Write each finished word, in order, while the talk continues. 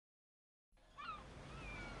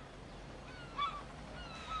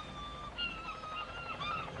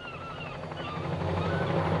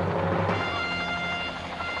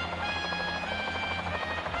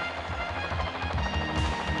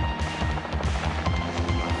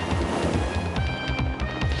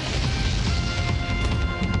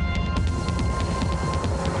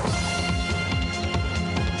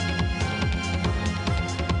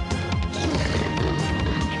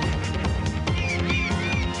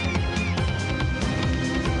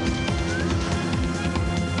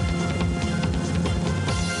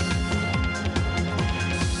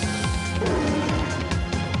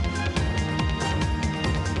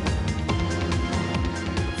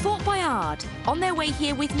On their way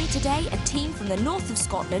here with me today, a team from the north of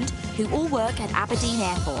Scotland who all work at Aberdeen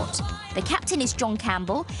Airport. The captain is John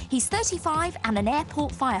Campbell. He's 35 and an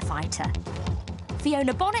airport firefighter.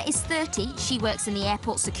 Fiona Bonner is 30. She works in the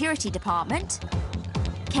airport security department.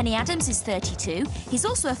 Kenny Adams is 32. He's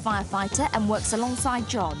also a firefighter and works alongside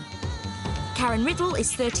John. Karen Riddle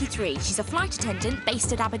is 33. She's a flight attendant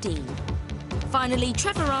based at Aberdeen. Finally,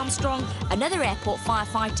 Trevor Armstrong, another airport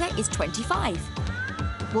firefighter, is 25.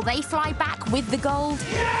 Will they fly back with the gold?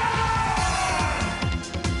 Yeah!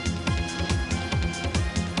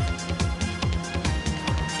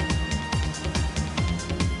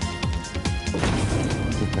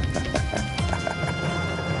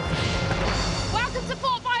 Welcome to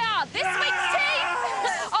Fort Boyard. This week's team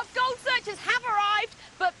of gold searchers have arrived,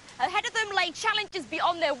 but ahead of them lay challenges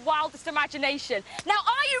beyond their wildest imagination. Now,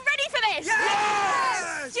 are you ready for this?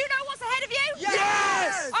 Yes! Do you know what's ahead of you?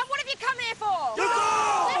 Yes! And what have you come here for? The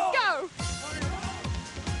gold! Let's go!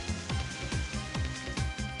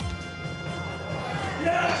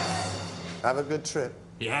 Yes! Have a good trip.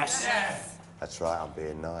 Yes. Yes. That's right, I'm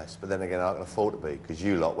being nice. But then again, I can afford to be, because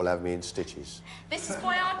you lot will have me in stitches. This is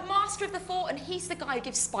Boyard, master of the fort, and he's the guy who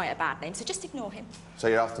gives Spite a bad name, so just ignore him. So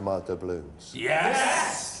you're after my doubloons?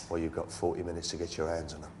 Yes! Well, you've got 40 minutes to get your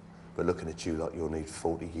hands on them. But looking at you lot, you'll need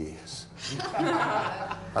 40 years.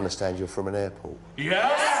 Understand you're from an airport?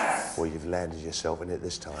 Yes! Well, you've landed yourself in it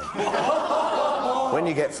this time. When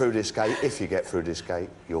you get through this gate, if you get through this gate,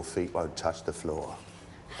 your feet won't touch the floor.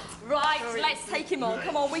 Right, let's take him on.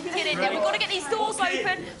 Come on, we can get in there. We've got to get these doors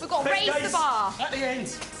open. We've got to raise the bar. At the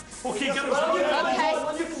end. Okay, get us Okay.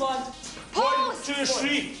 on your command. Pause! 1, 2,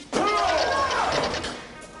 3.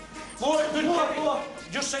 More, good, more.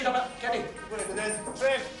 Just say that, Kenny. Once the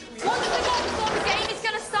goal's on, the game is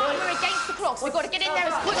going to start. We're against the clock, so we've got to get in there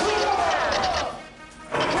as quickly as we can.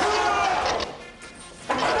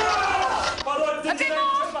 A bit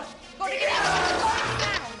more. Got to get in.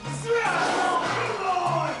 That's it.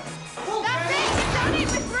 You've done it.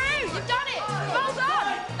 We're through. You've done it. Well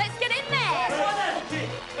done. Let's get in there. Okay,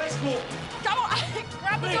 let's go. Come on.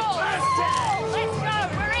 Grab the door. Let's go.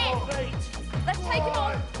 We're in. Let's take him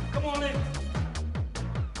on. Come on in.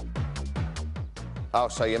 Oh,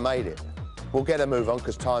 so you made it. We'll get a move on,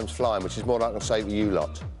 because time's flying, which is more than I can say to you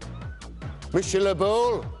lot. Monsieur Le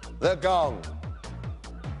Boule, the gong.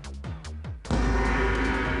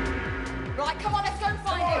 Right, come on, let's go and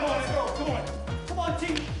find him. Let's go, come on. Come on,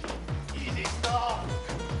 team. Easy start.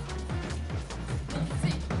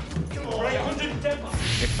 Come on. Right, 110.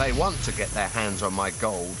 If they want to get their hands on my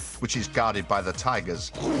gold, which is guarded by the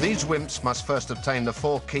tigers, these wimps must first obtain the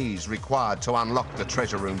 4 keys required to unlock the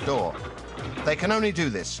treasure room door. They can only do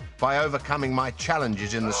this by overcoming my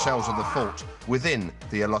challenges in the cells of the fort within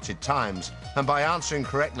the allotted times and by answering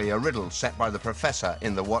correctly a riddle set by the professor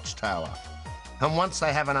in the watchtower. And once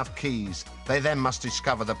they have enough keys, they then must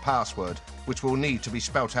discover the password, which will need to be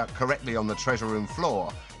spelt out correctly on the treasure room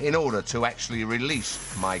floor in order to actually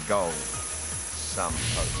release my gold. Some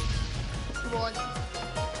hope. Come on.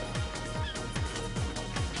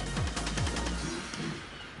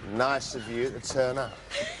 Nice of you to turn up.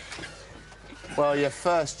 Well, your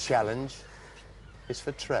first challenge is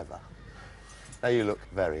for Trevor. Now, you look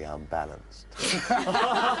very unbalanced.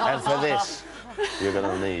 And for this, you're going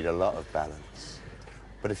to need a lot of balance.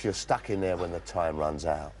 But if you're stuck in there when the time runs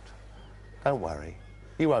out, don't worry.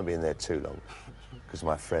 You won't be in there too long, because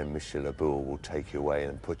my friend Monsieur Le Boule will take you away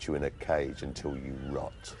and put you in a cage until you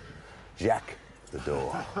rot. Jacques, the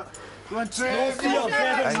door. Come on, Trev.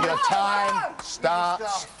 And your time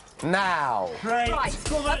starts now. Right.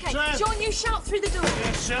 Okay, John, you shout through the door.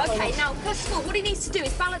 shout Okay, along. now, first of all, what he needs to do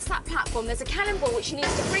is balance that platform. There's a cannonball which he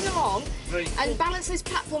needs to bring along and balance those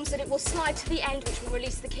platforms so that it will slide to the end, which will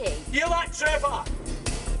release the key. You like Trevor?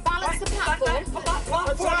 Balance the platform. That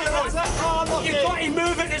platform, you've got to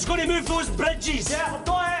move it. It's got to move those bridges. Yeah, I've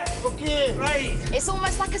got it. Okay. Right. It's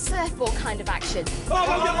almost like a surfboard kind of action.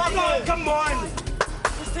 Oh, come on.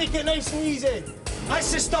 Just take it nice and easy.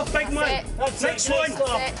 That's the stuff, big man. That's Next it. one.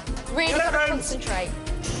 That's it. Really Get got to around. concentrate.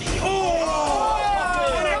 Oh!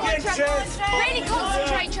 And Come on, again, Trev. Trev. Really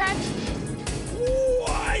concentrate, Trev. Oh,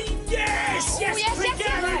 yes! Oh, yes, yes, Get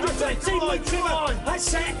yes. around the team, like Trevor.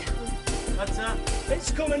 That's it. That's it. It's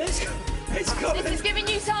coming, it's coming. This is giving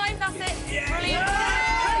you time, that's it. Yeah. Brilliant.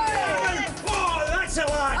 Oh, that's a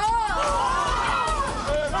lad. Oh!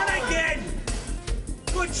 And again.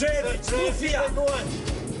 Good, Trev. Go for you. Go on.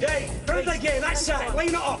 Hey, round again, that's it. Line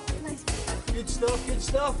it up. Good stuff, good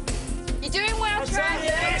stuff. You're doing well, Trev.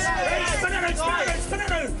 Yes. Hey, spin it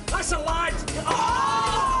around. That's a lad.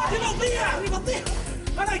 Oh! You're not there.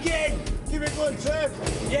 And again. Keep it going, Trev.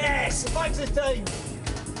 Yes. Back to time.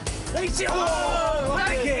 Right, oh,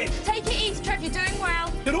 Take it easy, Trev, you're doing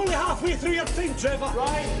well. You're only halfway through your thing, Trevor.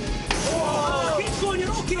 Right. Oh, keep going, you're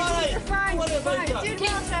okay. Right. You're fine, What you're about fine. that? Keep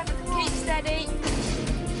Trevor, keep steady.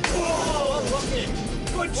 Oh, unlucky.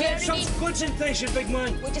 Concentration, big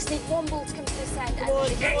man. We just need one ball to come to this end. Come on,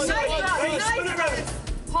 come on, Nice, come on. right, spin it round.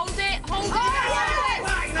 Hold it, hold it.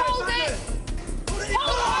 Hold it.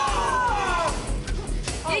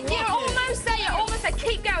 You're almost there, you're almost there.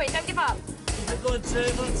 Keep going, don't give up. Keep it going,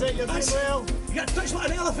 Trevor. Take your time well. You got touched like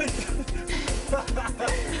an elephant.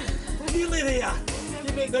 Nearly there.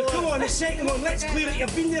 Keep it Now, going. come on, the second one. Let's clear it.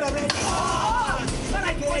 You've been there already. And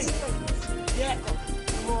again. Yeah.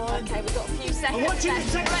 Okay, we've got a few seconds I want you to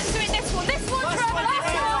left. take- Let's do it this one, Trevor,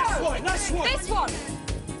 That's one. That's one. This one.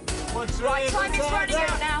 Right, time is running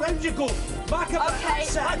out now. Round you go. Back up. Okay,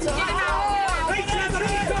 That's it. get him out. Right, Trevor,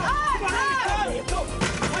 there you go. Come on, there you go.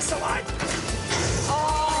 That's the lad.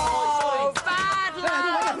 Oh, bad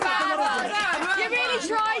luck, bad luck. You really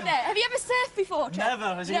tried there. Have you ever surfed before, Trevor?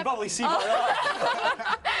 Never, as you can probably see by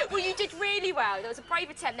that. Well, you did really well. There was a brave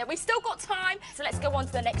attempt there. We've still got time, so let's go on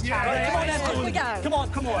to the next Right, challenge. come on, everyone. Here we go. Come on,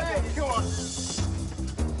 come on. Come on.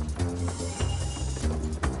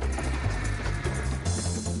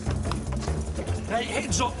 Right,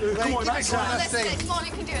 heads up. Come on, that's it. Come on,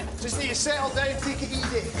 you can do it. Just need to settle down, take it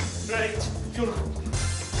easy. Right.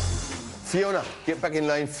 Fiona, get back in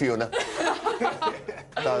lane, Fiona.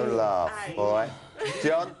 Don't laugh, all right?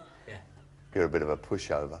 John? Yeah. You're a bit of a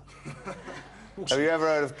pushover. Have you ever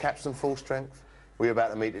heard of Capstan Full Strength? We're about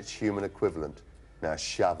to meet its human equivalent. Now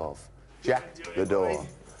shove off. Jack, the door.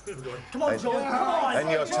 Come on, John. Come on.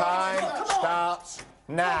 And your time starts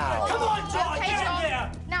now. Come on, John. Okay, Get in John.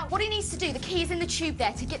 there. Now, what he needs to do, the key is in the tube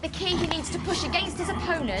there. To get the key, he needs to push against his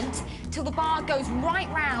opponent till the bar goes right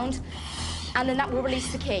round, and then that will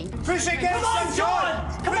release the key. Push against Come on, him,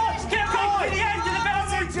 John. Come on, get right to the end of the belt.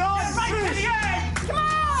 John. Get right to the end. Come on!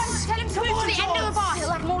 Tell him to move on, to the end of the bar.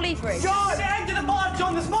 He'll have more leverage. John. The end of the bar,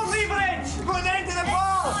 John. There's more leverage. Go to the end of the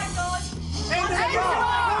ball. End of the ball.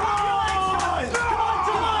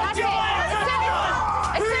 That's it.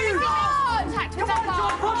 As soon as he makes contact with that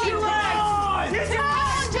bar, keep it. Come on,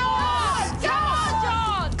 John! Come on,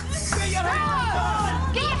 John! Get your head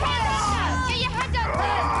up. Get your head up! Get your head up there!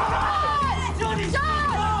 Come on!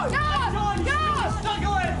 John! Go!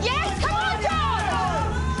 Yes, come on, John!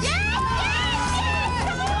 Yes!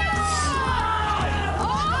 Come on! Oh!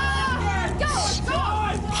 Go!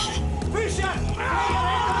 Push it.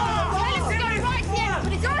 Tell him to go right to the end,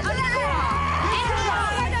 but it's under the bar. Into the bar,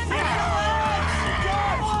 right under there.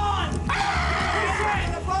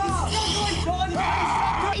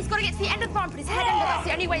 He's got to get to the end of the bar and put his head under. That's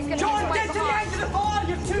the only way he's going to get John, away get to from the hard. end of the bar.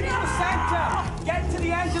 You're too near the centre. Get to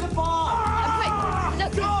the end of the bar.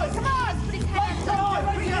 Look, come on, put his head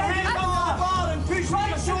under. Put your head on the bar and push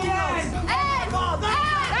right to the end.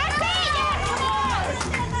 That's it, yes, come on!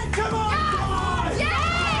 Come on. Yes!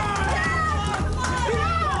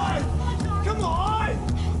 Come on.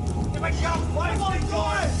 Here we go. Finally,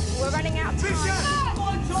 John. We're running out of Push it. time. Come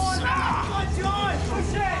on, John. Come on, John.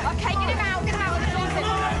 Push it. Okay, get him out of the Come on,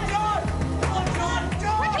 John. Come on,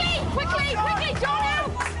 John. Quickly, John out!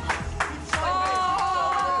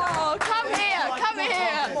 Oh, come here.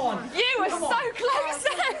 You were so close.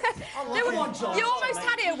 You almost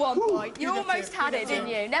had it at one point. You almost had it, didn't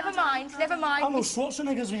you? Never mind. I'm no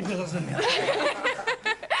Schwarzenegger's wee brothers in there.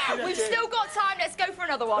 We've still got time. Let's go for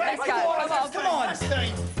another one. Let's go. Come on.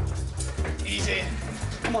 Easy.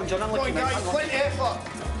 Come on, John. I'm looking Going, at guys. Plenty of effort.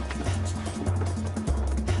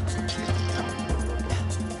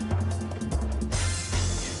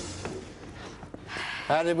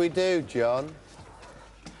 How did we do, John?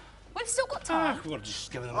 We've still got time. We're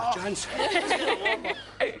just giving them a chance.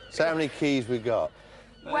 So how many keys we got?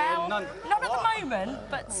 Well, none. not at the moment,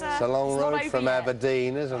 but It's a long not road over from yet.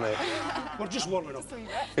 Aberdeen, isn't it? We're just warming up.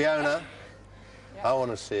 Fiona, I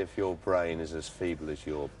want to see if your brain is as feeble as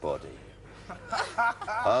your body.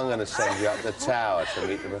 I'm going to send you up the tower to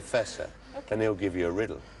meet the professor, and he'll give you a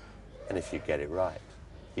riddle. And if you get it right,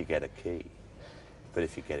 you get a key. But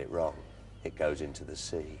if you get it wrong, it goes into the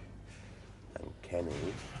sea. And Kenny,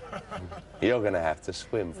 you're going to have to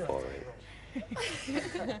swim for it.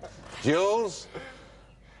 Jules,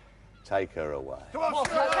 take her away. Come on,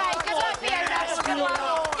 Okay, good luck, Fiona. Good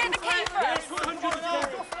luck. Get the key first.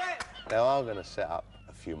 Now, I'm going to set up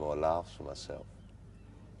a few more laughs for myself.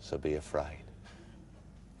 So be afraid.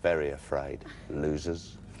 Very afraid,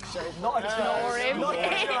 losers. Ignore him. Ignore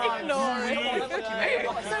him.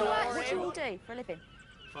 So, what do you all do for a living?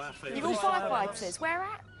 Firefighter. You're all firefighters. Where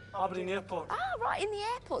at? Aberdeen Airport. Ah, right, in the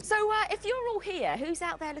airport. So, if you're all here, who's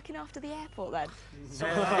out there looking after the airport, then?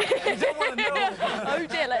 I don't want to know. Oh,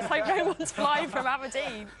 dear, let's hope no one's flying from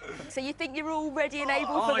Aberdeen. So you think you're all ready and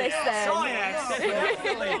able for this, then? Oh, yes,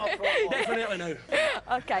 definitely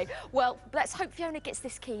now. OK, well, let's hope Fiona gets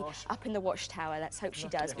this key up in the watchtower. Let's hope she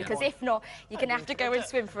does, because if not, you're going to have to go and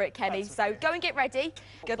swim for it, Kenny. So go and get ready.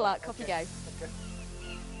 Good luck. Off you go.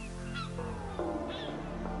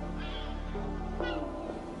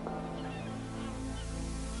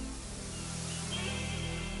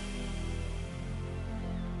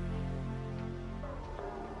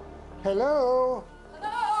 Hello.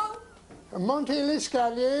 Hello. Montez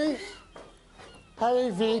l'escalier.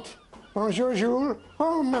 Allez vite. Bonjour, Jules.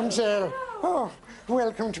 Oh, mademoiselle. Oh,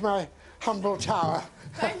 welcome to my humble tower.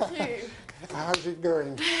 Thank you. How's it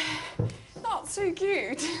going? Not so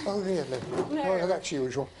good. Oh, really? No. Oh, that's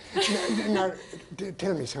usual. Now,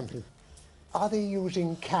 tell me something. Are they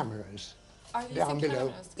using cameras Are you down using below?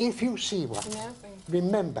 cameras? If you see one, Nothing.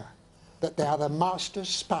 remember that they are the master's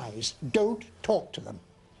spies. Don't talk to them.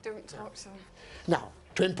 Don't talk to them. Now,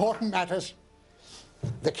 to important matters,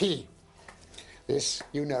 the key. This,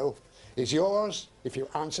 you know, is yours if you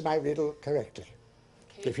answer my riddle correctly.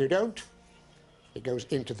 Okay. If you don't, it goes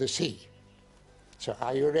into the sea. So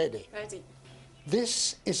are you ready? Ready.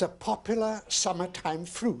 This is a popular summertime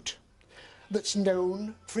fruit that's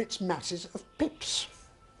known for its masses of pips.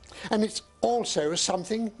 And it's also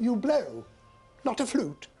something you blow, not a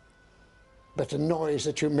flute, but a noise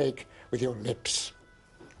that you make with your lips.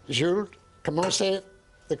 Jules, come on, say it.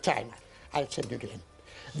 The timer. I'll say it again.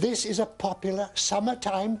 This is a popular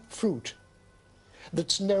summertime fruit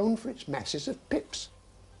that's known for its masses of pips.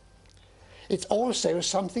 It's also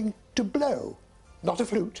something to blow, not a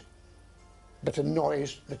flute, but a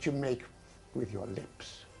noise that you make with your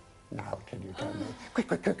lips. Now, can you tell me? Quick,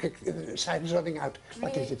 quick, quick, quick. The time's running out.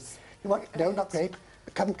 What is it? What? No, not grape.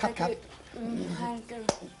 Come.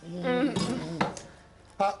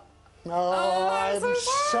 Oh, I'm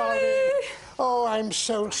sorry. Oh, I'm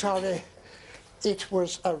so sorry. It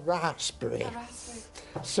was a raspberry. A raspberry.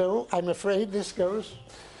 So I'm afraid this goes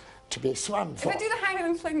to be swum for. If I do the hanging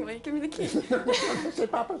and fling, will you give me the key? Say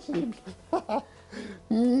Papa seems.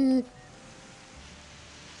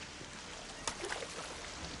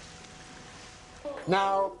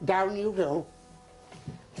 Now, down you go.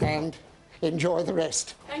 And enjoy the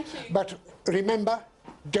rest. Thank you. But remember,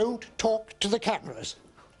 don't talk to the cameras.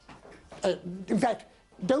 In fact,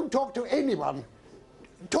 don't talk to anyone.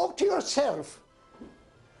 Talk to yourself.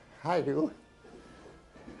 I do.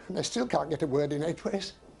 And I still can't get a word in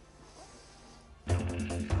edgeways.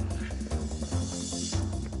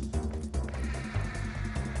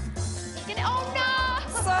 Oh,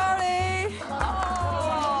 no! Sorry.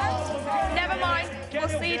 Oh. Never mind. We'll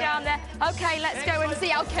see you down there. OK, let's go and see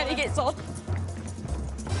how Kenny gets on.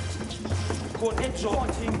 Go on, heads up.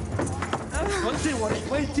 Don't worry,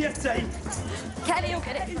 plenty of time. Kenny will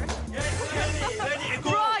get it first. Ready to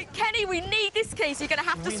go. Right, Kenny, we need this key, so you're going to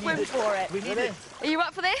have to swim for it. We need it. Are you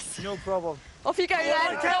up for this? No problem. Off you go,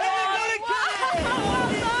 then. Kenny, Well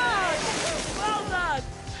done! Well done!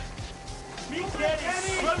 Me,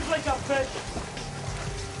 Kenny, swims like a fish.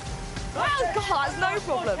 Well, God, that's no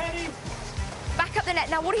problem. Kenny. Back up the net.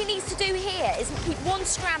 Now, what he needs to do here is keep one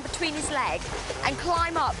strand between his leg and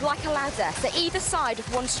climb up like a ladder, so either side of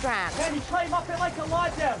one strand. Kenny, climb up it like a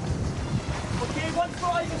ladder. Okay, one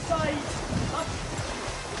foot either side. Up.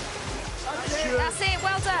 That's it,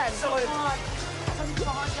 well done. Come on. Come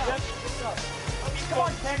behind that. Yep. Come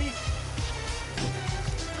on, Kenny.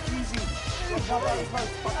 Easy. Okay,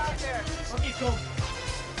 go.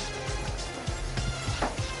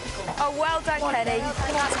 Oh, well done, Kenny.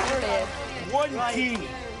 That's brilliant. One key.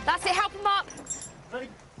 That's it, help him up. Ready?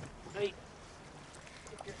 Right.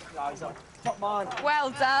 Guys up. Top man. Well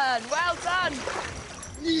done, well done.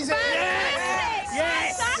 Easy.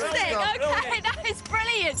 Yes! Fantastic, Well done. OK, that is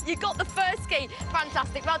brilliant. You got the first key.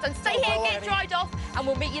 Fantastic, well done. Stay here, get dried off, and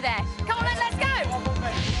we'll meet you there. Come on then, let's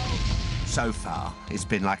go. So far, it's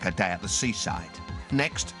been like a day at the seaside.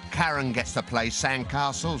 Next, Karen gets to play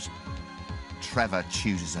sandcastles. Trevor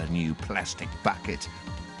chooses a new plastic bucket,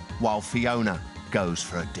 while Fiona goes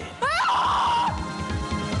for a dip.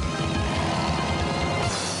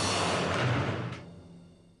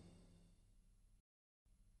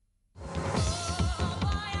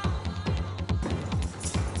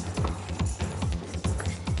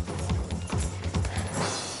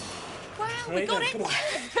 Well, we got it.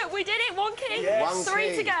 We did it, one key. Yes. One Three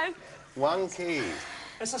key. to go. One key.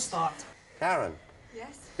 It's a start. Karen,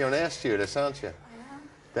 Yes. you're an air stewardess, aren't you? I am.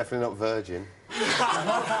 Definitely not virgin.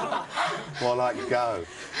 More like go.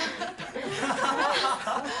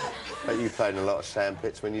 But you played in a lot of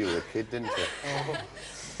sandpits when you were a kid, didn't you?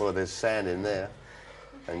 Well, there's sand in there,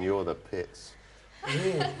 and you're the pits.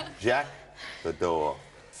 Jack, the door.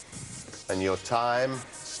 And your time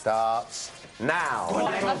starts now.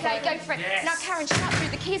 OK, go for it. Yes. Now, Karen, shout through.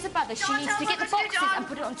 The key's above her. She needs to get the boxes and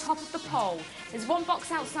put it on top of the pole. There's one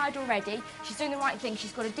box outside already. She's doing the right thing.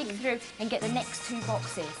 She's got to dig through and get the next 2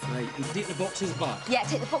 boxes. Right, and take the boxes back. Yeah,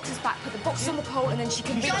 take the boxes back, put the boxes on the pole, and then she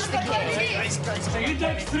can reach the key. So you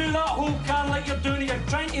dig through that hole, Karen, like you're doing. You're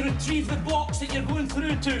trying to retrieve the blocks that you're going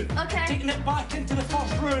through to. OK. Taking it back into the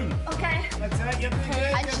first room. OK. And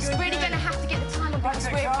she's really going to have to get the time on because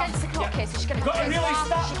we're against the clock here, so she's going to have to go as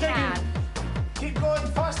fast as she can. Keep going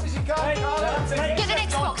fast as you can. Right. Get the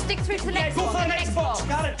next box, dig through to the next box. Go for the next box,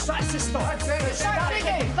 Karen. That's the stuff. Start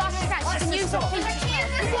digging. Fast as you can. She can use her feet.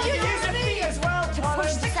 You use your feet as well. To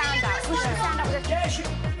push the sand out. Push the sand out with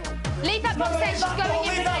her. Leave that box there. She's going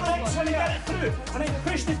in the next one. When you get it through, and then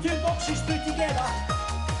push the 2 boxes through together.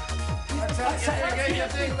 That's it. You're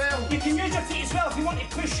doing well. You can use your feet as well if you want to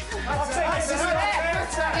push. Good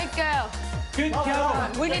girl. Good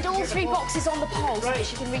girl. We need all 3 boxes on the pole so that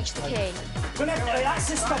she can reach the key. That's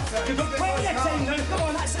the stuff. You've got plenty of time now. Come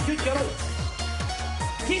on, that's a good girl.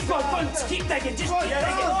 Keep going, go on, keep digging. Just keep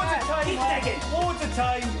digging. Keep digging. Loads of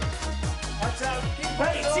time. That's it.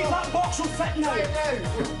 Right, see if that box will fit now.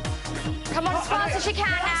 Come on, as fast as you can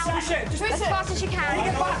now. Push it. Just As fast as you can.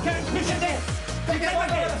 take it back out, push it there. Take it back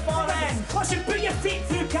to the far end. Listen, put your feet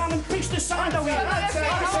through, Cam, and push the sand away. That's it.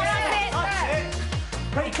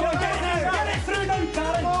 Right, come on, get it now. Get it through now,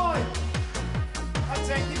 Karen. Come on. That's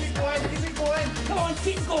it. Keep it going. Keep it going. Come on,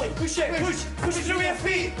 keep going. Push it. Push it through your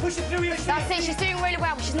feet. Push it through your feet. That's it, she's doing really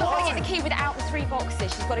well, but she's not going to get the key without the 3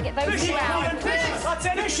 boxes. She's got to get those Push 2 it, out. Karen. Push it. That's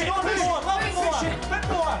it. Push it. Push it. Push it. Bit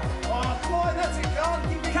more. Oh, come on. That's it. Karen,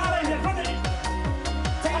 keep it Karen, you're running.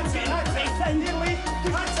 Take it. That's it. That's it.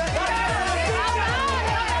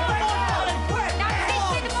 Now,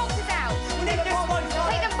 take the boxes out. We need this one.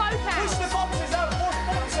 Take them both out. Push the boxes out. Both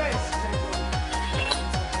boxes.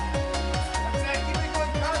 That's it. Keep it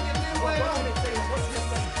going, Karen. You're doing well.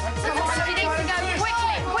 Come on, she needs to go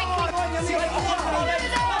quickly. OK, she's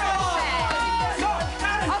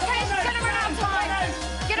going to run out of time.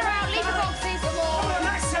 Get her out, leave the boxes.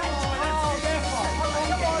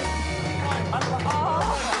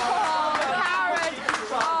 Karen.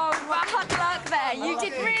 Oh, bad luck there. You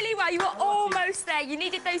did really well. You were almost there. You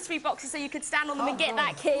needed those 3 boxes so you could stand on them and get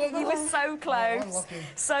that key, and you were so close.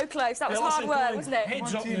 So close. That was hard work, wasn't it?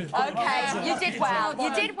 Heads up now. OK, you did well.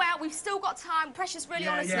 You did well. We've still got time. Pressure's really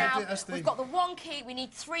on us now. We've got the 1 key. We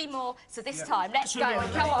need 3 more. So this time, let's go.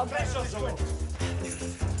 Come on.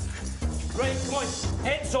 Right, come on.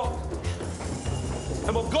 Heads up.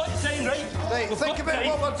 And we've got time, right? Right, We've think got about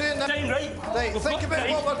what we're doing. Time, right? Right, We've think got about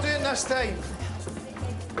time. what we're doing this time.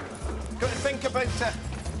 Got to think about it.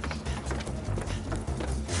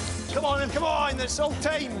 Come on, it's all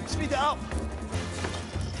time. Speed it up.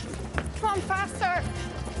 Come on, faster.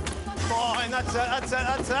 Come on, that's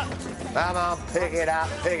it. Come on, pick it up,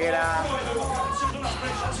 pick it up.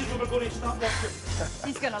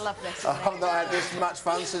 He's going to love this. I've not had this much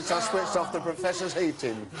fun since I switched off the professor's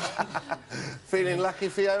heating. Feeling lucky,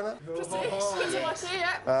 Fiona?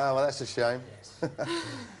 Well, that's a shame.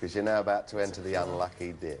 Because you're now about to enter the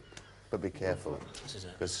unlucky dip. But be careful, because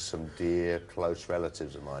there's some dear, close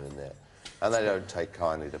relatives of mine in there. And they don't take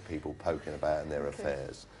kindly to people poking about in their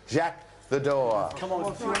affairs. Jacques, the door. Come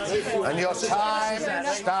on. And your time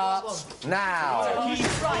starts now. Right,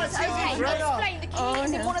 OK, explain. The key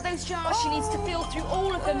is in one of those jars. She needs to feel through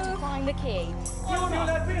all of them to find the key. Everyone!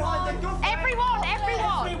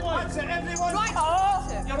 That's it, everyone. Right.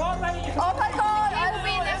 You're all right. Oh my God! It will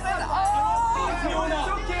be in this one.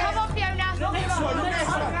 Come on, Fiona. That's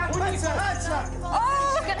it.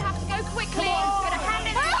 She's going to have to go quickly. She's going to hand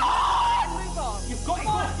it in and move on. You've got to go.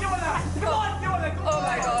 Come on, Fiona. Oh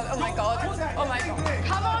my God! Oh my God! Oh my God!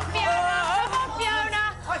 Come on, Fiona. Come on, Fiona.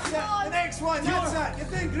 That's it. The next one. That's it.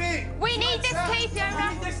 You're doing great. We need this key, We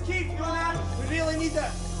Fiona. need this key, Fiona. We really need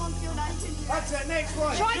it. That's it. Next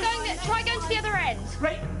one. Try going to the other end.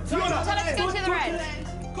 Right. Fiona. Tell her to go to the other end.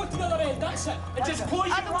 Go to the other end, that's it. And just close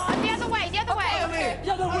your The other way, the other way.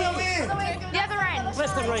 The other way. The other end.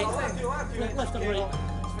 Left and right. Left and right.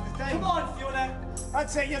 Come on, Fiona.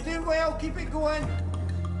 That's it. You're doing well. Keep it going.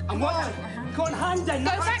 And what? Got a hand in.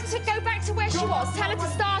 Go back to where she was. Tell her to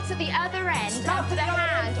start at the other end and put her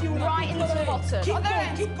hand right into the bottom. Keep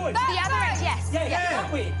going, keep going. The other end, yes. Yeah, that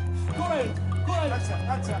way. Go round.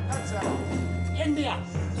 That's it. In there.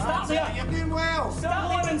 Start there. You're doing well.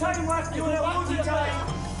 Start leaving time left. You're loads of time.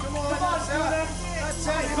 Come on, that's it.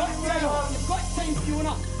 You've got time,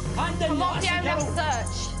 Fiona. Hand in Come on, that, Fiona, girl.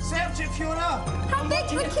 search. Search it, Fiona. How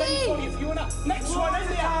big's the key? For you, Fiona. Next one in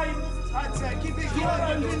there. That's it. Keep it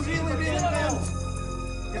going. You're doing really, really well.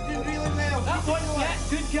 You're doing really well. That one, yeah,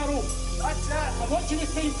 good girl. That's it. I'm watching the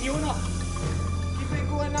time, Fiona. Keep it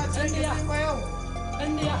going. That's it. You're doing well.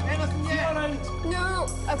 In there. Anything Feel yet? around. No.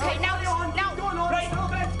 Okay, now. Right.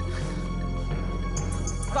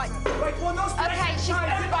 Right. Right, one, those Okay, she's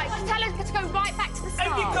right. Tell her to go right back to the start.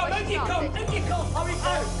 Out you come, where out she you come, started. out you come. Hurry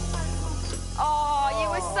out. Oh, you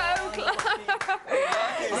were so close.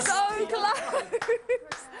 So close.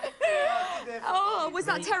 Oh, was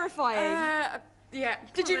that terrifying? Yeah.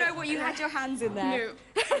 Did you know what you had your hands in there? No.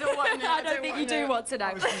 I don't want to know. I don't think you do want to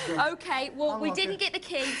know. Okay, well, we didn't get the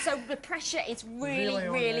key, so the pressure is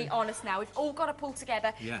really on us now. We've all got to pull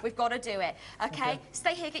together. Yeah. We've got to do it. Okay?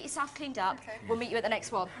 Stay here, get yourself cleaned up. Okay. We'll meet you at the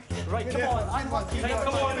next one. Right, come on. Come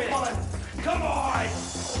on, mate. Come on.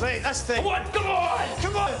 Right, that's the. Come on, come on.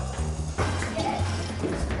 Come on.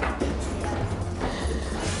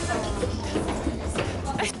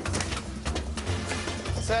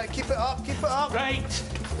 That's it. Keep it up. Keep it up. Right.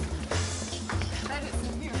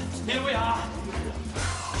 Here we are.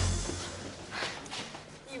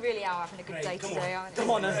 You really are having a good day today, aren't you?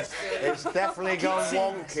 Come on, then. It's definitely gone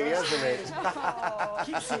wonky, hasn't it?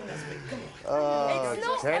 Keep saying this, mate. Come on. Oh, It's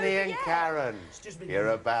not Kenny over and yet. Karen, just been- you're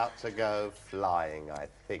about to go flying, I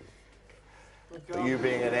think. But you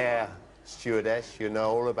being an air stewardess, you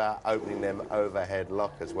know all about opening them overhead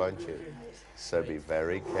lockers, won't you? So be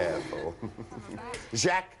very careful.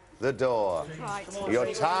 Jacques, the door. Right. Your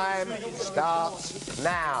time starts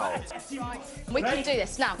now. We can do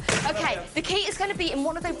this now. Okay, the key is going to be in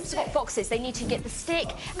one of those boxes. They need to get the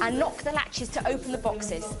stick and knock the latches to open the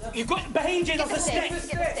boxes. You've got behind you, Get there's the a stick.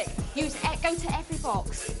 stick. Get the stick. Use go to every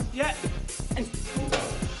box. Yeah. And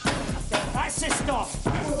that's the stuff.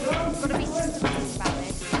 Got to be systematic about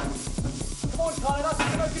this. Come on, Karen, that's a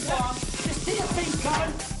good one. Just do your thing,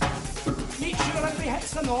 Karen. Make sure everybody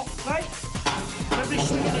hits the knot, right? Everybody's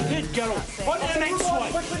swinging a good girl. On to the next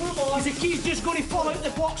one. Because the key's just going to fall out the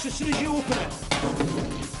box as soon as you open it.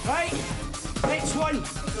 Right? Next one.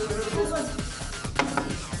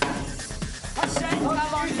 That's it.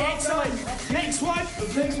 Excellent. Next one.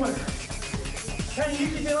 Next one. Can you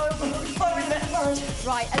get it open?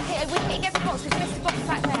 Right, okay, we're hitting every box. We've missed a box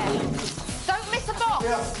back there. Don't miss a box.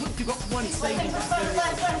 Look, you've got one side.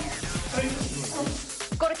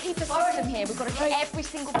 We've got to keep the system here. We've got to hit every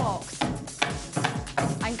single box.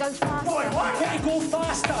 And go faster. Boy, why can't you go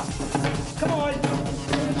faster? Come on.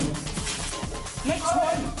 Next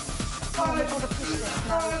one. Oh, we've got to push this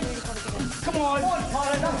now. We've really got to get it. Come on.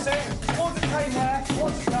 That's it. Hold the time there.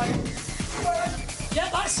 Hold the time. Yeah,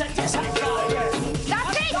 that's it. Just hit that.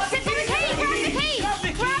 That's it! Sit to the key! Grab the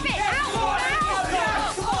key! Grab it! Out!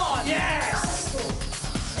 Come on. Yes.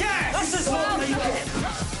 Yes. This is what we get.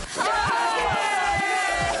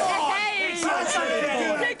 Hey! You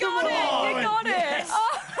got it! You got it!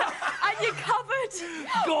 Oh, and you covered!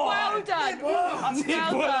 Go Well on. done! Well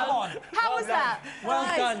done! How was that? Well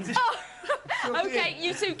done. Oh. Okay,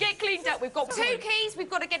 you two get cleaned up. We've got 2 keys. We've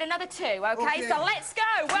got to get another 2. Okay, so let's go.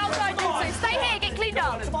 Well done, you two. Stay here. Get cleaned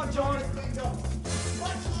up. Come on, John.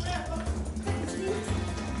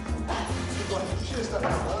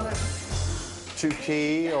 Two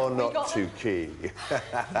key or not two key?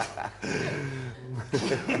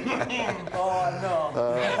 Oh, no.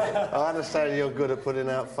 I understand you're good at putting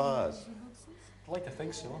out fires. I'd like to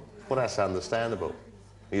think so. Well, that's understandable.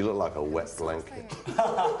 You look like a wet blanket.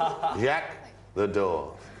 Jacques, the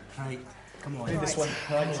door. Right. Come on. Do this one.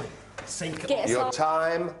 Right. Sink it. Get us Your off.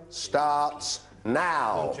 time starts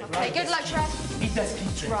now. Okay, good luck, Trev. Need this key,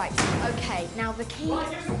 Trev. Right, okay, now the key.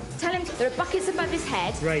 Tell him there are buckets above his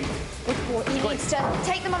head. Right. With water. He needs to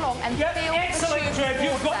take them along and Yeah, fill excellent, the tube Trev. with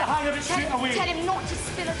You've got water. the hang of it straight away. Tell him not to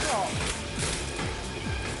spill a drop.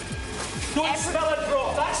 Don't spill it,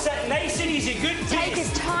 bro. That's it. Nice and easy. Good pace. Take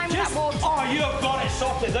his time with that water. Oh, you have got it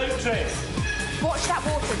sorted out, Trev. Watch that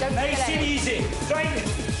water, don't Nice spill and any. easy. Try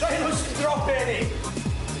not to drop any.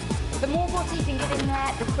 The more water you can get in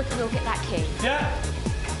there, the quicker we'll get that key. Yeah.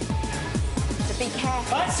 So be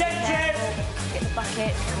careful. That's it, Trev. Get the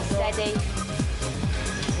bucket, steady.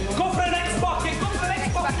 Go for the next bucket. Go for the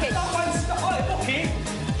next bucket. bucket. That one's... Oh, okay.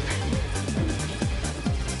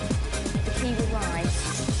 The key will rise.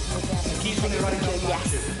 The key's going to rise up. Yes.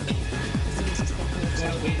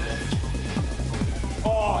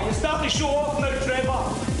 Oh, you're starting to show off now, Trevor.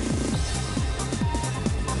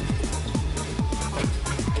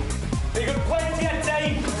 You've got plenty of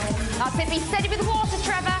time. That's it, be steady with the water,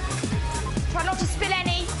 Trevor. Try not to spill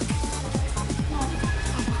any.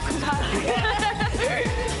 Come back.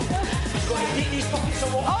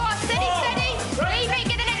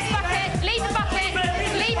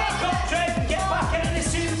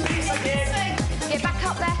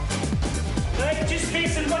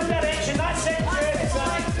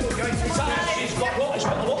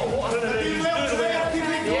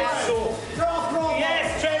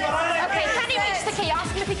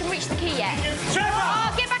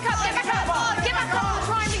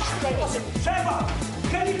 Trevor,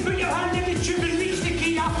 can you put your hand in the tube and reach the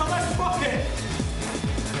key after this bucket?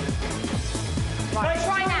 Right,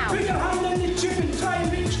 try now. Put your hand in the tube and try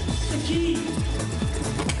and reach the key.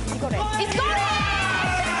 You got it. He's got it!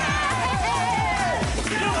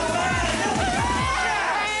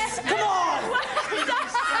 Come on!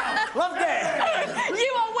 Loved it!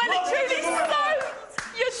 You are well and truly soaked!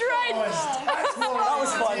 You're drenched! That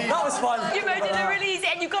was fun, that was fun. You made it really easy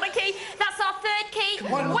and you've got a key. That's our third key. We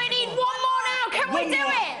need one more now. Can we do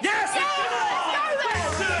it? Yes!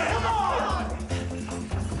 Let's go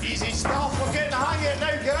then! Easy stuff. We're getting the hang of it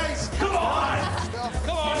now, guys. Come on!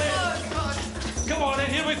 Come on in. Come on in,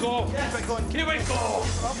 here we go. Here we go.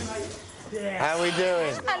 How we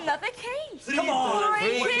doing? Another key. Come on.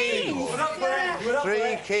 Three keys.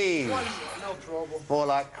 Three keys. More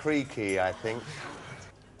like creaky, I think.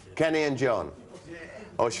 Kenny and John.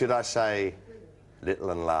 Or should I say, little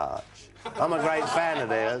and large. I'm a great fan of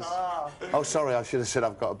theirs. Oh, sorry, I should have said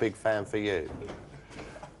I've got a big fan for you.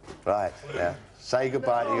 Right, now, say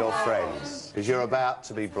goodbye to your friends, because you're about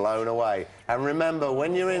to be blown away. And remember,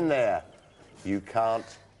 when you're in there, you can't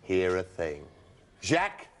hear a thing.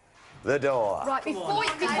 Jacques, the door. Right, before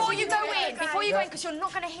you go in, because you're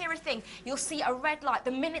not going to hear a thing, you'll see a red light. The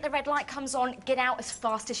minute the red light comes on, get out as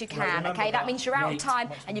fast as you can, OK? That means you're out of time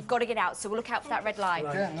and you've got to get out, so we'll look out for that red light.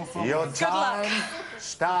 Your time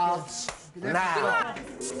starts now.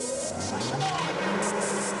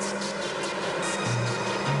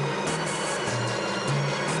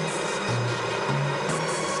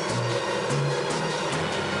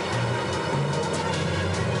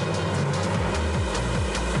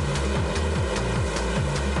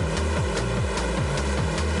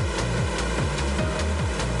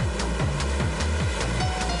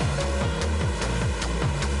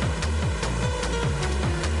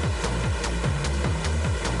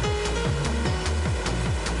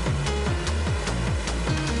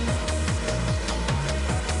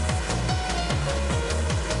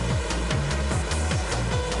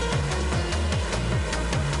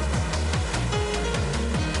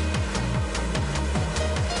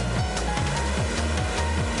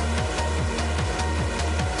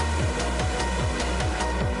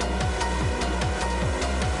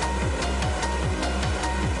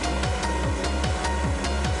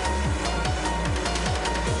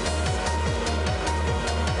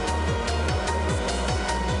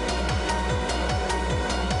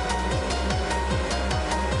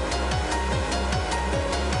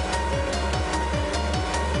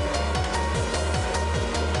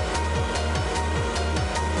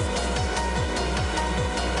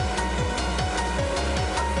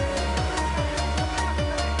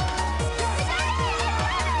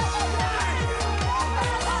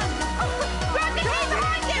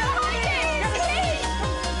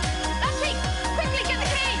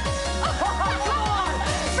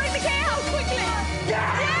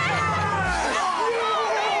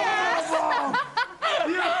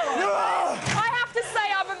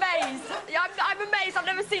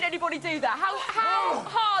 anybody do that? How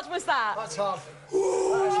hard was that? That's hard.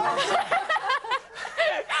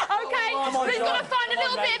 Okay, we've got to find a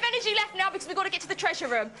little bit of energy left now because we've got to get to the treasure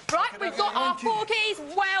room. Right, we've got our 4 keys.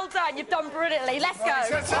 Well done, you've done brilliantly. Let's go.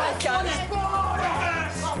 Let's go.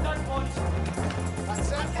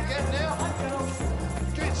 That's it, we're getting there.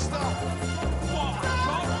 Good stuff.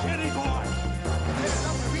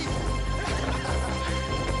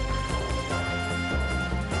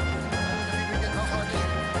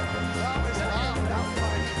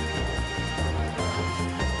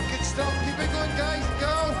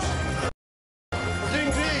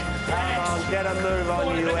 Get a move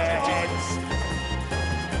on, you airheads.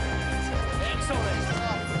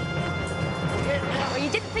 Well, you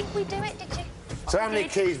didn't think we'd do it, did you? So how many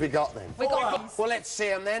keys we got then? We got keys. Well, let's see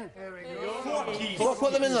them then. There we go. 4 keys. Well,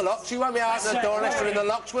 put them in the locks. You won't be out the door unless they're in the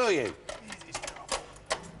locks, will you?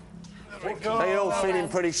 So you're all feeling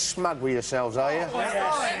pretty smug with yourselves, are you?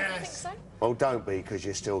 I think so. Well, don't be, because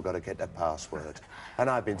you still got to get the password. And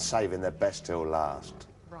I've been saving the best till last.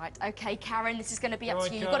 Right, OK, Karen, this is going to be up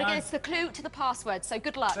to you. You've got to get us the clue to the password, so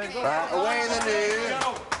good luck. Right, away the news.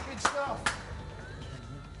 Good stuff.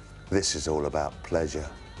 This is all about pleasure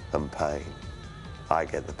and pain. I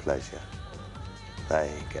get the pleasure.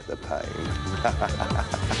 They get the pain.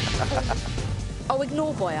 Oh,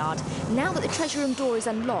 ignore Boyard. Now that the treasure room door is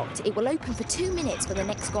unlocked, it will open for 2 minutes when the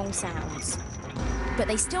next gong sounds. But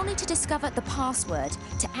they still need to discover the password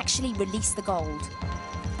to actually release the gold.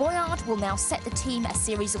 Boyard will now set the team a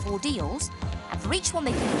series of ordeals, and for each one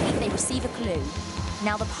they complete, they receive a clue.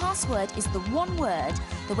 Now, the password is the one word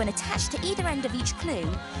that, when attached to either end of each clue,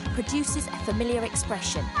 produces a familiar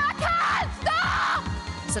expression. I can't stop!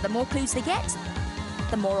 So the more clues they get,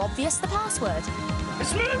 the more obvious the password.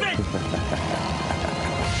 It's moving!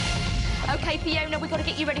 OK, Fiona, we've got to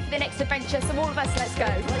get you ready for the next adventure, so all of us, let's go.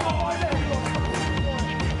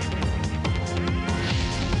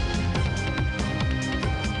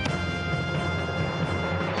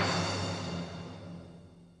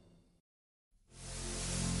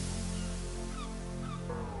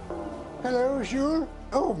 Hello, Jules.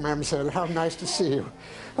 Oh, mademoiselle, how nice to see you.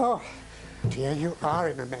 Oh, dear, you are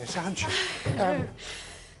in a mess, aren't you?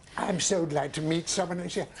 I'm so glad to meet someone.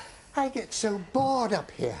 I get so bored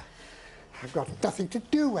up here. I've got nothing to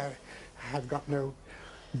do. I've got no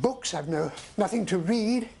books. I've nothing to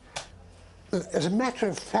read. As a matter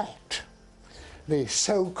of fact, the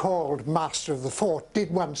so-called master of the fort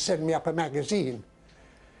did once send me up a magazine.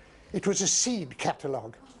 It was a seed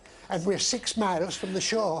catalogue, and we're 6 miles from the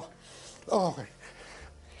shore. Oh,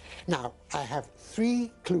 now, I have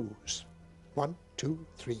 3 clues. 1, 2,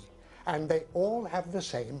 3. And they all have the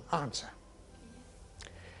same answer.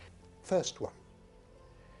 First one.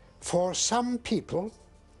 For some people,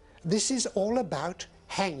 this is all about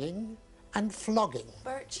hanging and flogging.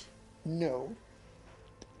 Birch. No.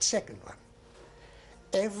 Second one.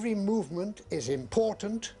 Every movement is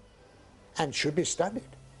important and should be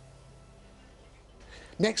studied.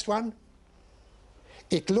 Next one.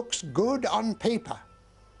 It looks good on paper,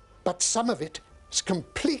 but some of it is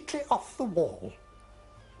completely off the wall.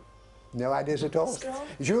 No ideas at all? Scroll.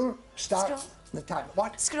 Jules, start Scroll. the time.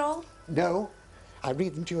 What? Scroll. No. I'll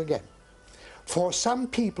read them to you again. For some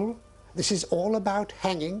people, this is all about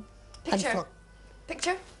hanging Picture. and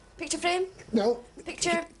Picture. Picture frame. No.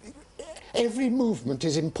 Picture. Every movement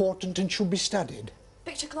is important and should be studied.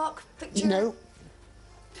 Picture clock. Picture. No.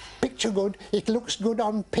 Picture good. It looks good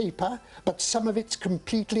on paper, but some of it's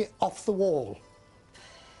completely off the wall.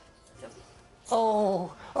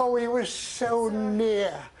 Oh, we were so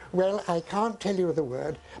near. Well, I can't tell you the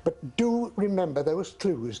word, but do remember those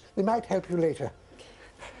clues. They might help you later.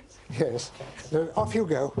 Yes. Now, off you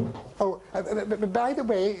go. Oh, by the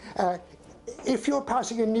way, if you're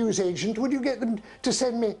passing a newsagent, would you get them to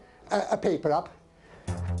send me a paper up?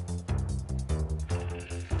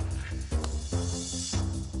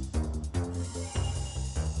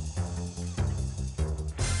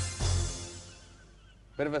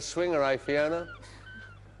 Bit of a swinger, eh, Fiona?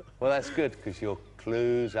 Well, that's good, because your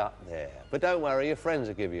clue's up there. But don't worry, your friends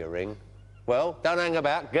will give you a ring. Well, don't hang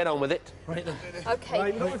about, get on with it. Right then.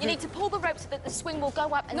 OK, you need to pull the rope so that the swing will go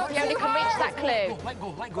up and Fiona can reach that clue. Let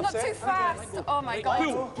go. Not too fast. Oh my God.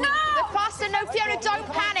 No! The faster, no, Fiona, don't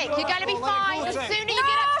panic. You're going to be fine. The sooner you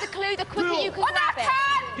get up to the clue, the quicker you can grab it.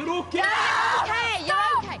 You're OK. You're OK, you're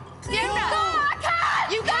OK. Fiona! I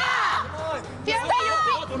can't! You can! Fiona, you're...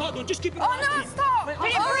 No, just keep it. Oh no, stop! Breathe!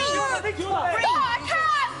 I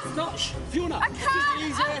can't! No, Fiona. I can't!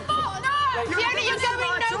 I'm not, no! Fiona, you're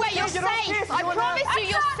going nowhere. You're safe. I promise you,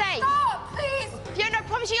 you're safe. Stop, please! Fiona, I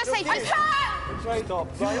promise you, you're safe. I can't! Right, stop.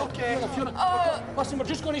 Right, OK. Fiona, listen, we're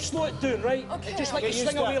just going to slow it down, right? Okay. Just like you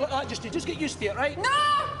swing away like that, just get used to it, right? No!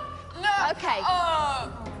 OK.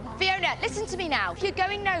 Fiona, listen to me now. You're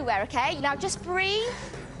going nowhere, OK? Now just breathe.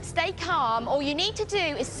 Stay calm. All you need to do,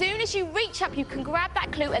 as soon as you reach up, you can grab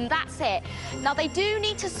that clue and that's it. Now, they do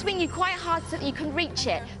need to swing you quite hard so that you can reach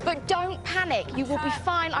it. But don't panic. You will be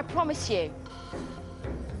fine, I promise you.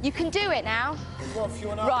 You can do it now. Come on,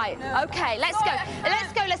 Fiona. Right, OK, let's go.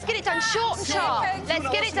 Let's go, let's get it done short and sharp. Let's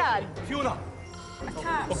get it done. Fiona. I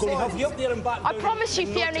can't. We're going to have you up there and back I down promise you,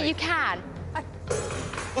 in no Fiona, time. you can.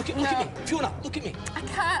 Look at me. Fiona, look at me. I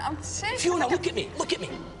can't, I'm safe. Fiona, look at me.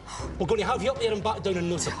 We're going to have you up there and back down in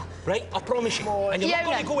no time, right? I promise you. And you're not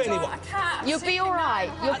going to go I anywhere. can't. You'll be all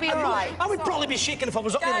right. You'll be all right. I would probably be shaking if I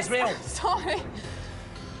was up there as well. Sorry.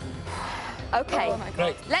 OK, Oh, my God.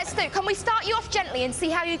 Right. let's do it. Can we start you off gently and see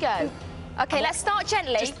how you go? OK, let's start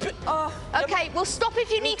gently. OK, we'll stop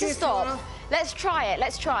if you need to stop. Let's try it.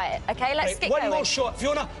 OK, let's get One going. more shot,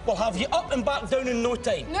 Fiona. We'll have you up and back down in no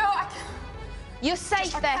time. No, I can't. You're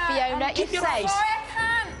safe there, I Fiona. can't. You're Keep your safe. Sorry, I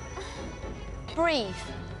can't. Breathe.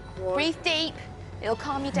 Breathe deep. It'll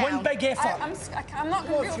calm you down. One big effort. I'm not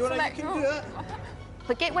going to be able to let go.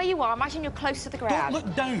 But get where you are. Imagine you're close to the Don't ground.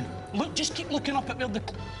 look down. Just keep looking up at where the...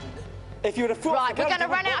 If you were a fool... Right, we're going to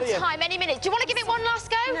run out of time any minute. Do you want to give it one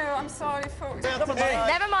last go? No, I'm sorry, folks.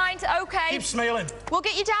 Never mind. OK. Keep smiling. We'll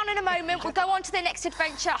get you down in a moment. We'll go on to the next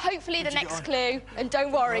adventure, hopefully the next clue. And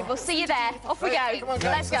don't worry, we'll see you there. Off we go.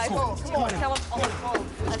 Let's go. Come on.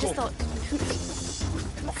 I just thought...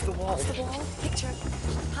 Off the wall. Picture.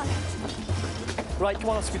 Right, come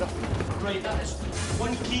on, let's speed up. Right, that is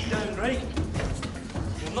one key down, right?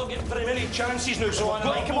 You'll not get very many chances now, so I've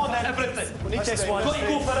got to come on then, everything. We need this one. Got to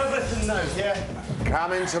go for everything now. Yeah.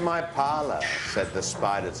 Come into my parlour, said the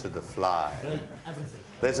spider to the fly.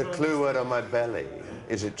 There's a clue word on my belly.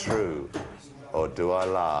 Is it true, or do I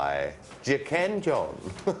lie? Do you ken, John?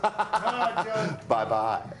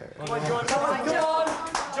 Bye-bye. Come on, John. Come on.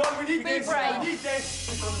 John, we need this. brave. We need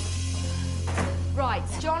this. Right,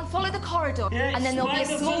 John, follow the corridor, Yeah, and then there'll be a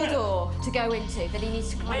spiders small in it. door to go into that he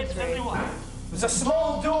needs to climb through. There's a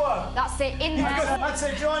small door. That's it, in there. That's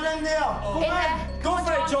it, John, in there. Go In on. there. Go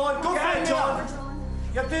for it, John. Go for it, John.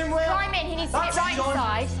 You're doing well. Climb in, he needs to get That's it, right John.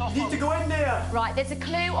 inside. You need to go in there. Right, there's a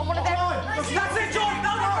clue on one of them. John, that's it, John.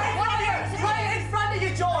 No, right in front of you. Right in front of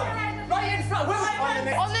you, John. Right in front.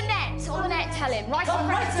 On the net, tell him. Right Come in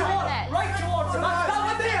right front of the towards. net. Right towards him. That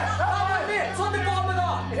one there. That one there. It's on the bottom of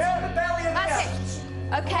that. It's on the belly in That's there.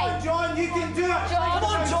 it. Come Okay. on, John, you can do it. John. Come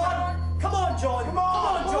on, John. Come on, John. Come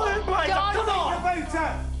on, John. John. Come on. About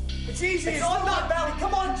it. It's easy. It's on that belly.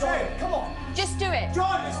 Come on, John. Come on. Just do it.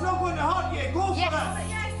 John, it's not going to hurt you. Go for Yes.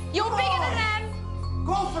 it. You're Come bigger on. than them.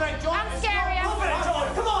 Go for it, John. I'm It's scarier. not- Go for it,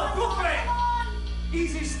 John. Come on, go for it.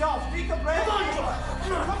 Easy stuff. Take a breath. Come on,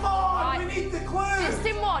 John. Come on. Right. We need the clue. Just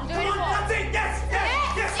in one. Do it Come in on, one. that's it. Yes,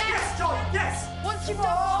 yes, yes, yes, John. Yes. Once you've Come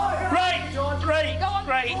done on. one. Right, John. right, Go on.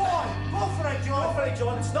 right. Go on. Go for it, John. Go for it,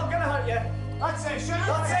 John. It's not going to hurt you. That's it. Shoot.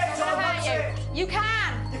 That's it, It's John. gonna That's hurt it. you. You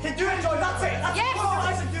can. You can do it, John. That's it. That's Yes. it. Come on,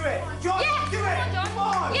 I can do it. John, Yes. do it. Come on, John. Come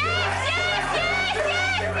on. Yes, Do it. yes, Do it. yes, Do it.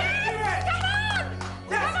 yes, Do it. yes. Do it. Come on.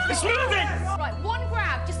 Yes. It's moving. Right, one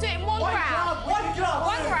grab. Just do it in one grab. One grab.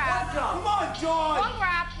 One grab. Come on, John. One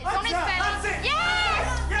grab. It's on his That's belly. it. That's it. Yes.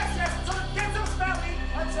 Yes, yes. Get some belly.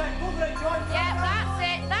 That's it. Go for it, John. Yeah, that's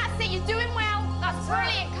it. That's it. You're doing well. That's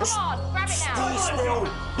brilliant. Come on. Grab it now. Come on, John.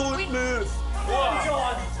 Don't move. Come on,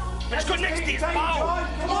 John. It's got next to his Take time, bow. John.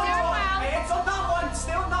 Come You're on, doing John. well. Hey, it's on that one.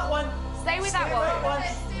 Stay on that one. Stay with that Stay with that one. one.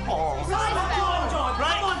 Oh. It's on his Come belly. on, John.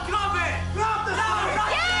 Right. Come on, grab it. Grab the belly.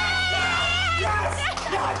 Yes! Yes.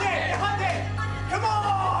 You had it. You had it. Come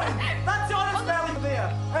on. That's on his belly there.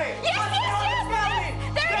 Hey. Yes, that's yes, on his yes, belly.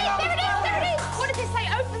 yes. There it is, there it is, there it is. What does it say?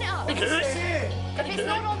 Open it up. Hey. If it's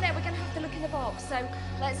not on there, we're going to have to look in the box. So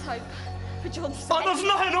let's hope for John's sake. Oh, there's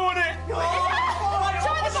nothing on it.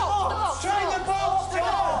 Try the box, Try the box,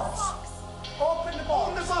 John. Open the box.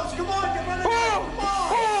 Open the box. Come on, you're running. Come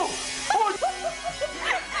on.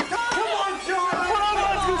 Come on, John.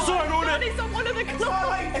 What's going on it? It's on one of the It's all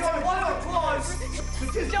right, John. One of the claws.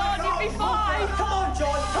 John, you'll be fine. Come on,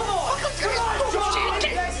 John. Come on. Come on, John.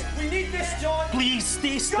 We need this, John. Please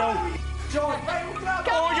stay still. John, right, we'll grab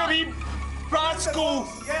it. Oh, you wee rascal.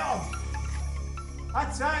 Get him.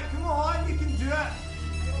 That's it. Come on, you can do it.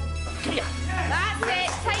 Come here. That's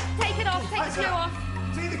it. Take it off. Take That's the glue it. off.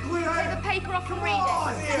 Take the glue out. Take the paper off and Come read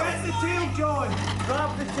on. it. Get the tail, John.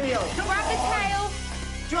 Grab the tail. Grab the tail.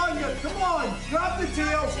 John, come on. Grab the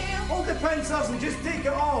tail. Hold the pincers and just take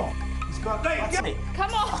it off. He's got right. Get it.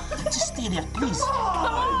 Come on. Just stay there, please. Come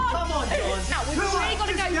on. Come on, John. Now, we've Pull really it, got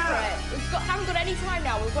to just go get for it. Haven't got any time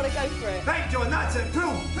now. We've got to go for it. Right, John, that's it.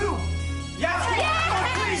 Pull, pull. Yes,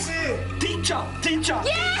 Yes! Teacher, teacher.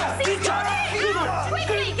 Yes! He's got it!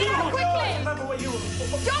 Quickly, get out quickly! Remember what you were.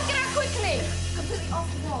 John, get out quickly! Completely off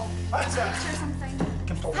the wall. That's it. Or something.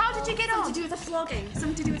 How did you get on? Something to do with a flogging.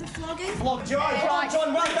 Something to do with a flogging. John,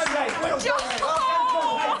 John, well done, mate. John!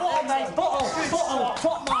 Bottle, mate, bottle,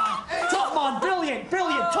 top man, brilliant,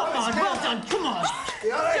 top man, well done, come on.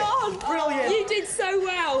 John! Brilliant. You did so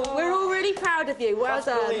well. We're all really proud of you. Well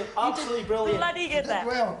done. Brilliant, absolutely brilliant. Bloody good there.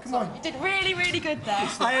 Well, come on. You did really, really good there.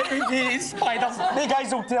 I hate spiders. The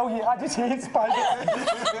guys will tell you, I just hate spiders.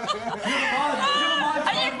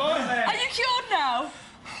 Are you cured now?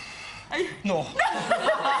 No.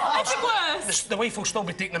 Is it worse? The wife will still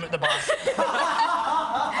be taking them at the bath.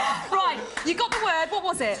 Right, you got the word. What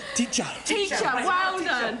was it? Teacher. Teacher. Well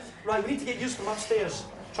done. Right, we need to get yours from upstairs.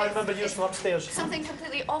 Try and remember yours from upstairs. Something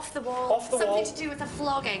completely off the wall. Off the Something wall. to do with a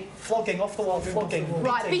flogging. Flogging, off the wall, flogging.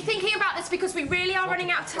 Right, be thinking about this because we really are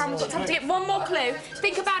running out of time. We've got time to get one more clue.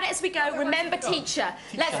 Think about it as we go. Remember teacher.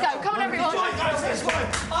 Let's go. Come on, everyone. Guys, this one.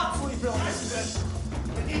 Absolutely brilliant. This is it.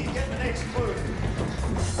 We need to get the next clue.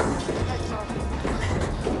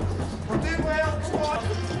 We're doing well. Come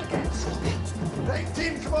on. Right,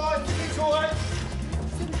 team, come on. Keep going.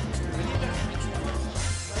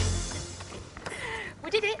 We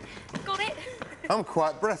did it. Got it. I'm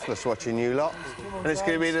quite breathless watching you lot. And it's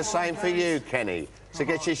going to be the same for you, Kenny. So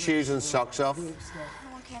get your shoes and socks off. Come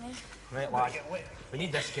on, Kenny. Right, lad. We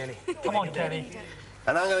need this, Kenny. Come on, Kenny.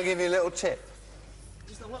 And I'm going to give you a little tip.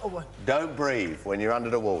 Just a little one. Don't breathe when you're under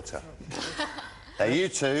the water. Now, you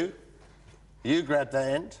two, you grab that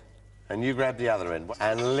end, and you grab the other end,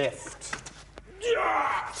 and lift.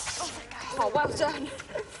 Oh, well done.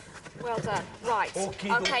 Well done. Right.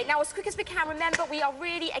 Okay, now as quick as we can, remember, we are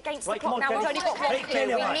really against the clock now. We've only got one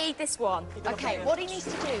clue. We need this one. Okay, what he needs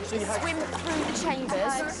to do is swim through the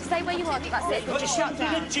chambers. Stay where you are, that's it. Just shut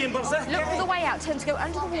down. Look for the way out. Tell him to go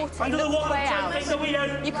under the water. Under the water, way out. take the way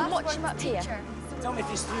out. You can watch him up here. Tell me if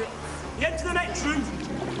he's through it. Get to the next room.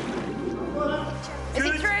 Is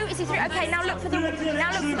he through? Is he through? Okay, now look for the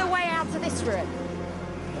way out to this room.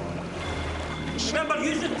 Remember,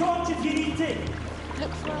 use the torch if you need to.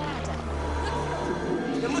 Look for a ladder.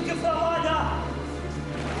 You're looking for a ladder.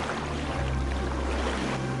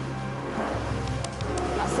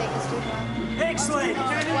 That's it, he's doing well. Excellent.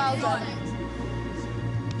 Well done.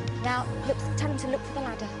 Now, look, tell him to look for the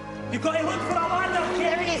ladder. You've got to look for a ladder, kid.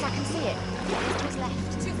 There it is, I can see it. It's to his left.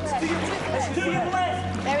 It's to your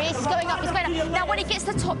left. There he is, he's going up, he's going up. Now, when he gets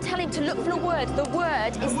to the top, tell him to look for a word. The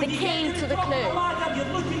word is the key to the clue.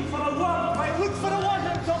 You're looking for a word. Right, look for a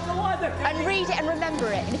ladder, top the ladder. And read it and remember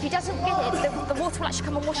it. And if he doesn't get it, the water will actually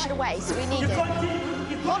come and wash it away, so we need it.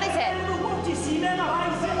 What is it?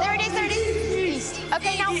 There it is, there it is. East.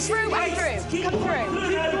 Okay, now through and through. Come through.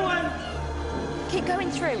 Keep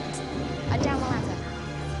going through. And down the ladder.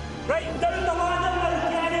 Right, down the ladder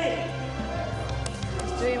now, Kenny.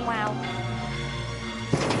 He's doing well.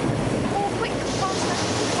 Oh, quick, faster.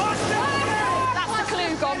 That's the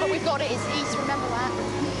clue gone, but we've got it. It's east, remember that.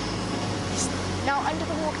 Now, under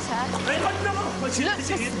the water,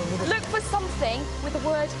 look for something with the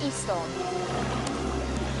word east on.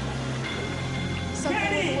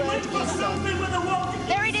 Something with the word east on.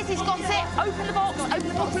 There it is, he's got it. Open the box, open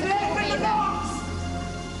the box.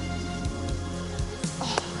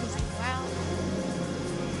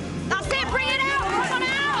 That's it, bring it out! Come on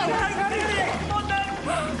out!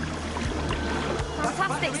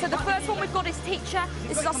 Fantastic, so the first one we've got is teacher.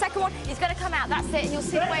 This is our second one. He's going to come out, that's it, and you'll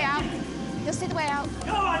see the way out. You'll see the way out.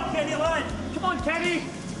 Come on, Kenny, lad. Come on, Kenny.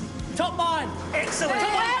 Top man. Excellent.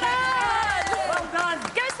 Well done! Well done.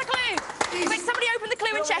 Give us the clue. Quick, somebody open the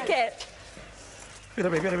clue and check it. Where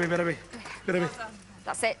are we?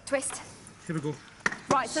 That's it, twist. Here we go.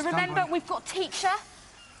 Right, so remember, we've got teacher.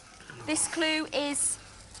 This clue is...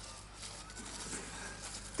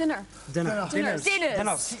 Dinner. Dinners. Dinners.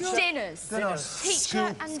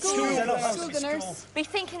 Teacher and School dinners. Be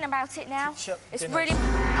thinking about it now. It's really...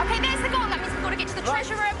 OK, there's the goal. That means we've got to get to the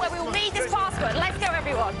treasure room where we will need this password. Let's go,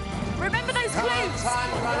 everyone. Remember those clues.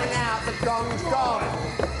 Time's running out. The gong's gone.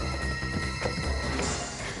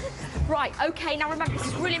 Right, OK, now remember, this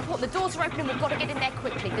is really important. The doors are open and we've got to get in there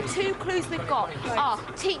quickly. The two clues we've got are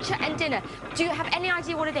teacher and dinner. Do you have any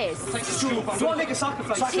idea what it is? Do you want to make a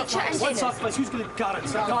sacrifice? Teacher and One dinner. sacrifice. Who's going to carrot?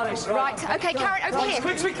 Carrot. Right, OK, carrot over here. As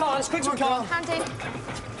quick as we can, as quick as we can. Hand in.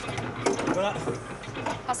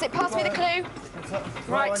 That's it, pass me the clue.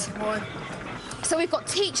 Right. So we've got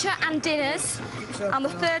teacher and dinners. And the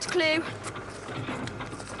third clue.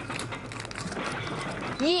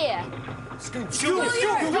 Year. School.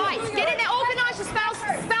 Right, get in there, organise your spells.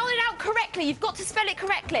 Spell it out correctly. You've got to spell it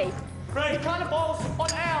correctly. Right. Cannonballs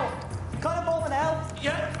on L. Cannonball on L.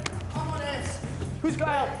 Yeah. I'm on S. Who's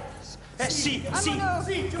got L? C.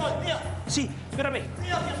 Come on, here. C. Where are we?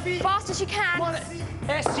 Fast as you can.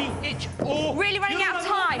 S-C-H-O. Really running out of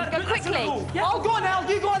time. Go quickly. I'll go on L,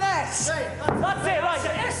 you go on S. That's it, right.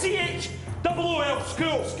 S-C-H-O-O-L.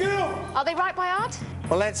 School. Are they right, Boyard?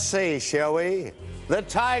 Well, let's see, shall we? The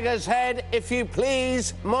tiger's head, if you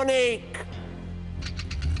please, Monique.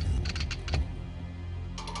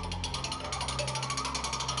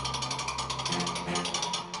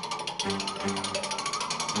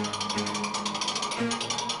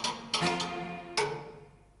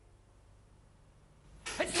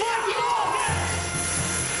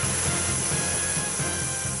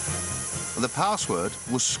 The password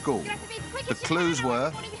was school. The clues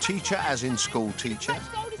were teacher as in school teacher,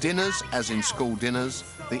 dinners as in school dinners,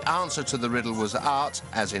 the answer to the riddle was art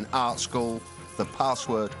as in art school, the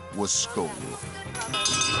password was school.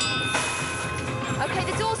 OK,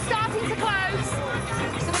 the door's starting to close, so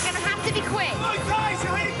we're going to have to be quick. Come on, guys, you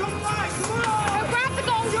need to come back. Come on. Go grab the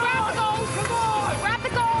gold, grab the gold. Come on. Grab the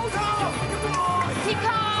gold. Come on. Keep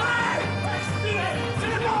calm.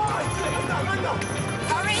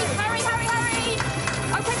 Hurry, hurry, hurry, hurry.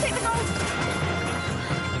 OK, take the gold.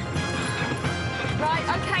 Right,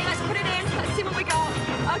 OK, let's put it in. Let's see what we got.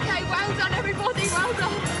 OK, well done, everybody. Well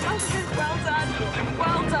done. Well done.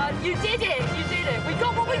 Well done. You did it. You did it. We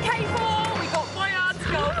got what we came for. We got Boyard's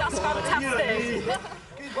gold. That's fantastic.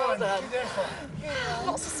 Well done.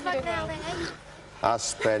 Lots of smoke now, then, eh? I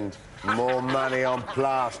spend more money on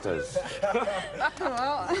plasters.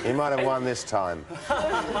 He might have won this time.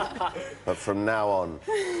 But from now on,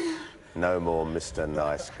 No more Mr.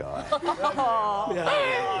 Nice Guy.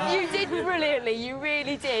 You did brilliantly, you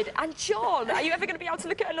really did. And John, are you ever going to be able to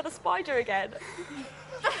look at another spider again?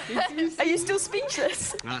 Are you still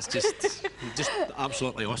speechless? That's just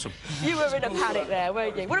absolutely awesome. You were in a panic there,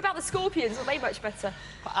 weren't you? What about the scorpions? Were they much better?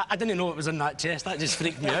 I didn't know it was in that chest. That just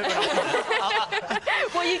freaked me out.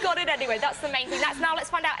 Well, you got it anyway. That's the main thing. Now let's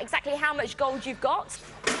find out exactly how much gold you've got.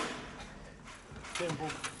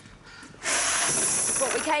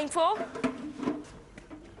 What we came for?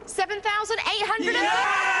 7,800.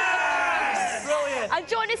 Yes! Brilliant. And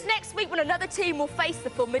join us next week when another team will face the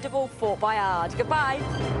formidable Fort Boyard. Goodbye.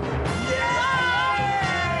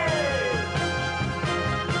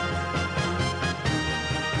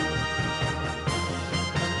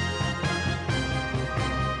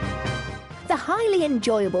 The highly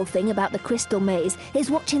enjoyable thing about the Crystal Maze is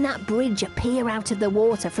watching that bridge appear out of the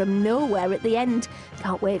water from nowhere at the end.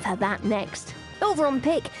 Can't wait for that next. Over on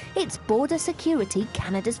Pick, it's Border Security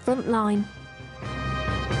Canada's Front Line.